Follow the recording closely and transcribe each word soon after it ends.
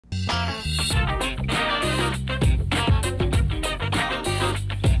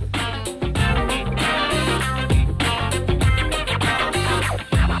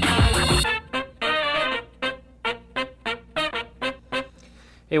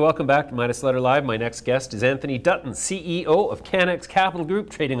Hey, welcome back to Midas Letter Live. My next guest is Anthony Dutton, CEO of Cannex Capital Group,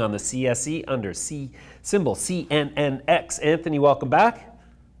 trading on the CSE under symbol CNNX. Anthony, welcome back.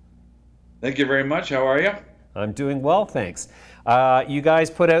 Thank you very much. How are you? I'm doing well, thanks. You guys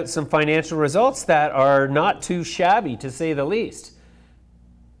put out some financial results that are not too shabby, to say the least.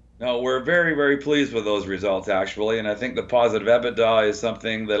 No, we're very, very pleased with those results, actually. And I think the positive EBITDA is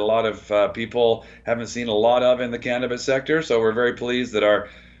something that a lot of people haven't seen a lot of in the cannabis sector. So we're very pleased that our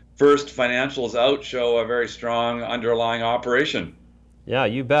first financials out show a very strong underlying operation. Yeah,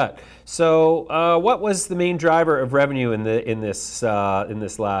 you bet. So what was the main driver of revenue in this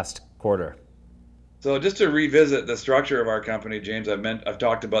last quarter? So just to revisit the structure of our company, James, I've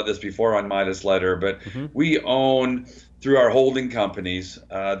talked about this before on Midas Letter, but we own, through our holding companies,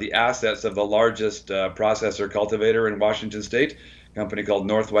 the assets of the largest processor cultivator in Washington State, a company called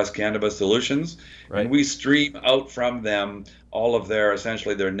Northwest Cannabis Solutions. Right. And we stream out from them all of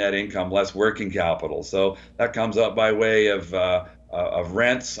essentially their net income less working capital. So that comes up by way of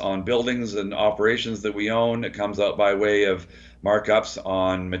rents on buildings and operations that we own. It comes out by way of markups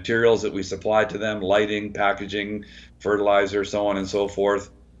on materials that we supply to them, lighting, packaging, fertilizer, so on and so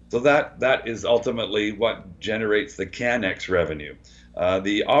forth. So that is ultimately what generates the Cannex revenue.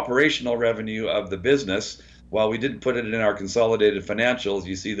 The operational revenue of the business, while we didn't put it in our consolidated financials,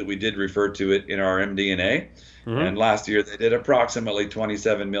 you see that we did refer to it in our MD&A. And last year they did approximately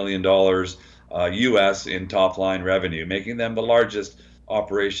 $27 million US in top line revenue, making them the largest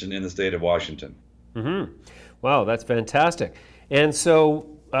operation in the state of Washington. Wow, that's fantastic. And so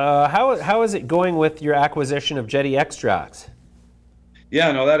how is it going with your acquisition of Jetty Extracts?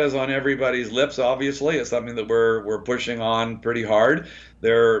 Yeah, no, that is on everybody's lips, obviously. It's something that we're pushing on pretty hard.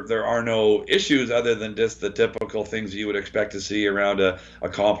 There are no issues other than just the typical things you would expect to see around a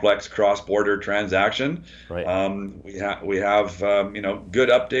complex cross-border transaction. Right. We have good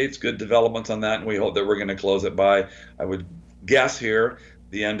updates, good developments on that, and we hope that we're going to close it by, I would guess here,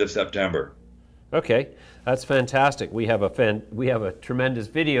 the end of September. Okay, that's fantastic. We have a tremendous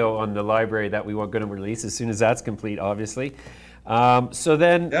video on the library that we are going to release as soon as that's complete, obviously. So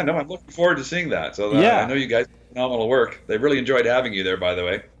then, yeah, no, I'm looking forward to seeing that. So yeah. I know you guys do phenomenal work. They really enjoyed having you there, by the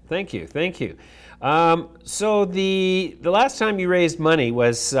way. Thank you, thank you. So the last time you raised money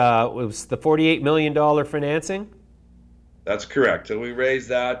was the $48 million financing. That's correct. So we raised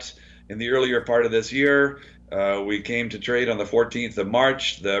that in the earlier part of this year. We came to trade on the 14th of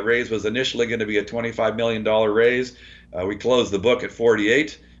March. The raise was initially going to be a $25 million raise. We closed the book at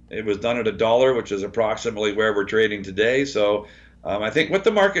 48. It was done at $1, which is approximately where we're trading today. So I think what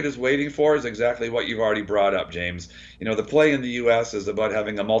the market is waiting for is exactly what you've already brought up, James. You know, the play in the U.S. is about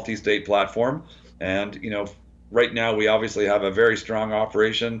having a multi-state platform. And, right now we obviously have a very strong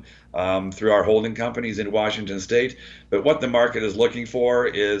operation through our holding companies in Washington State. But what the market is looking for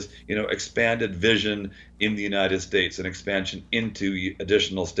is, expanded vision in the United States and expansion into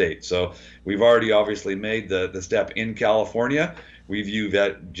additional states. So we've already obviously made the step in California. We view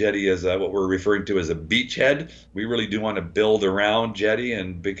that Jetty as what we're referring to as a beachhead. We really do want to build around Jetty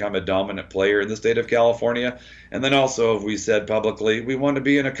and become a dominant player in the state of California. And then also, as we said publicly, we want to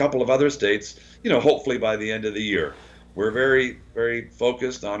be in a couple of other states, hopefully by the end of the year. We're very, very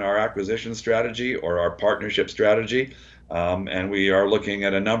focused on our acquisition strategy or our partnership strategy. And we are looking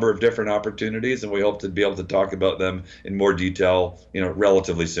at a number of different opportunities, and we hope to be able to talk about them in more detail,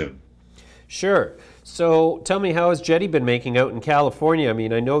 relatively soon. Sure. So tell me, how has Jetty been making out in California? I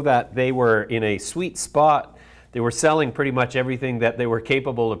mean, I know that they were in a sweet spot. They were selling pretty much everything that they were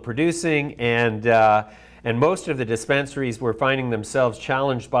capable of producing, and most of the dispensaries were finding themselves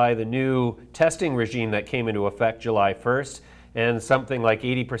challenged by the new testing regime that came into effect July 1st. And something like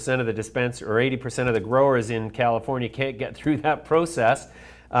 80% of the 80% of the growers in California can't get through that process.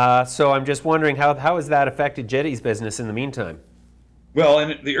 So I'm just wondering, how has that affected Jetty's business in the meantime? Well,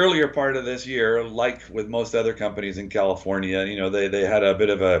 in the earlier part of this year, like with most other companies in California, they had a bit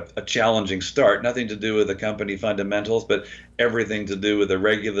of a challenging start. Nothing to do with the company fundamentals, but everything to do with the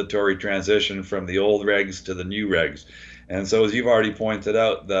regulatory transition from the old regs to the new regs. And so, as you've already pointed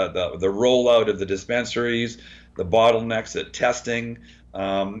out, the rollout of the dispensaries, the bottlenecks at testing,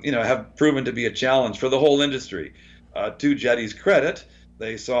 have proven to be a challenge for the whole industry. To Jetty's credit,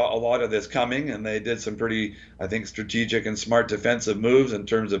 they saw a lot of this coming, and they did some pretty, I think, strategic and smart defensive moves in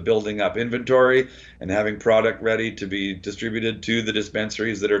terms of building up inventory and having product ready to be distributed to the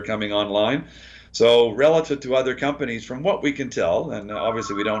dispensaries that are coming online. So relative to other companies, from what we can tell, and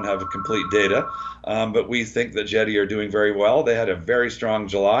obviously we don't have complete data, but we think that Jetty are doing very well. They had a very strong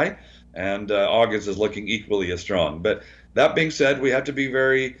July, and August is looking equally as strong. But that being said, we have to be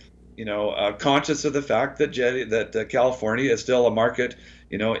very conscious of the fact that California is still a market,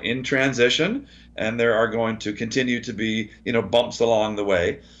 in transition, and there are going to continue to be, bumps along the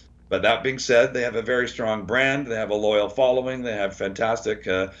way. But that being said, they have a very strong brand. They have a loyal following. They have fantastic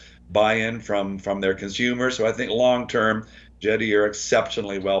buy-in from their consumers. So I think long term, Jetty are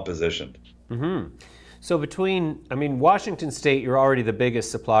exceptionally well positioned. Mm-hmm. So Washington State, you're already the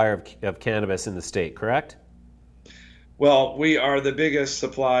biggest supplier of cannabis in the state, correct? Well, we are the biggest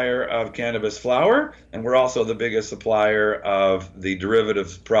supplier of cannabis flower, and we're also the biggest supplier of the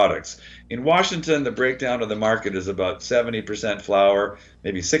derivative products. In Washington, the breakdown of the market is about 70% flower,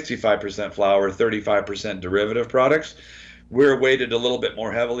 maybe 65% flower, 35% derivative products. We're weighted a little bit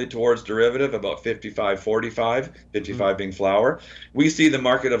more heavily towards derivative, about 55-45, 55 being flower. We see the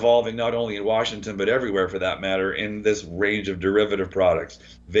market evolving not only in Washington, but everywhere for that matter, in this range of derivative products: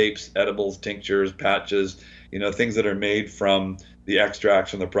 vapes, edibles, tinctures, patches, things that are made from the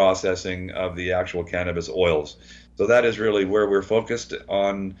extracts and the processing of the actual cannabis oils. So that is really where we're focused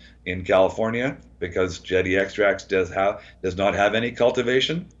on in California, because Jetty Extracts does not have any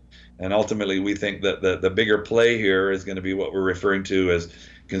cultivation. And ultimately, we think that the bigger play here is going to be what we're referring to as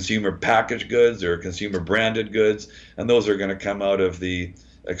consumer packaged goods or consumer branded goods. And those are going to come out of the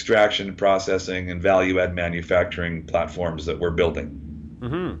extraction, processing, and value-add manufacturing platforms that we're building.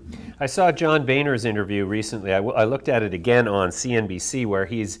 Mm-hmm. I saw John Boehner's interview recently. I looked at it again on CNBC, where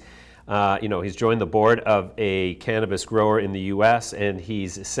he's joined the board of a cannabis grower in the U.S., and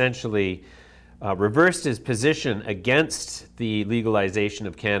he's essentially reversed his position against the legalization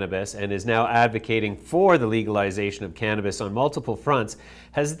of cannabis and is now advocating for the legalization of cannabis on multiple fronts.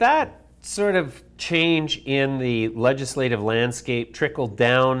 Has that sort of change in the legislative landscape trickled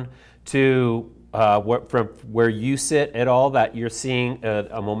down to from where you sit at all, that you're seeing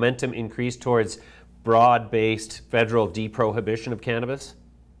a momentum increase towards broad-based federal deprohibition of cannabis?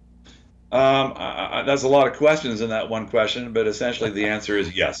 That's a lot of questions in that one question, but essentially the answer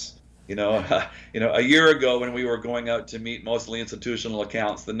is yes. A year ago when we were going out to meet mostly institutional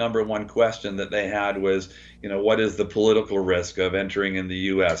accounts, the number one question that they had was, what is the political risk of entering in the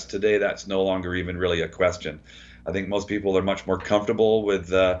U.S.? Today, that's no longer even really a question. I think most people are much more comfortable with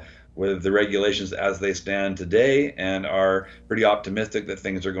the regulations as they stand today, and are pretty optimistic that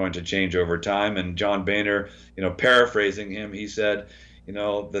things are going to change over time. And John Boehner, paraphrasing him, he said,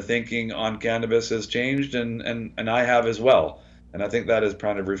 the thinking on cannabis has changed, and I have as well. And I think that is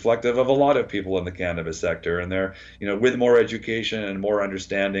kind of reflective of a lot of people in the cannabis sector. And they're, with more education and more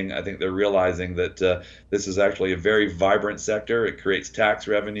understanding, I think they're realizing that this is actually a very vibrant sector. It creates tax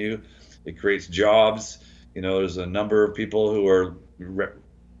revenue. It creates jobs. There's a number of people who are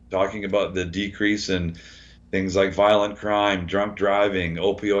talking about the decrease in things like violent crime, drunk driving,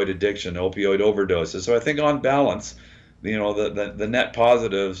 opioid addiction, opioid overdoses. So I think on balance, the net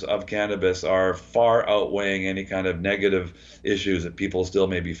positives of cannabis are far outweighing any kind of negative issues that people still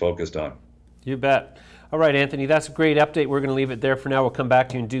may be focused on. You bet. All right, Anthony, that's a great update. We're going to leave it there for now. We'll come back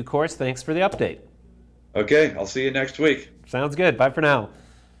to you in due course. Thanks for the update. Okay, I'll see you next week. Sounds good. Bye for now.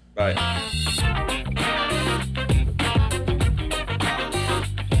 Bye.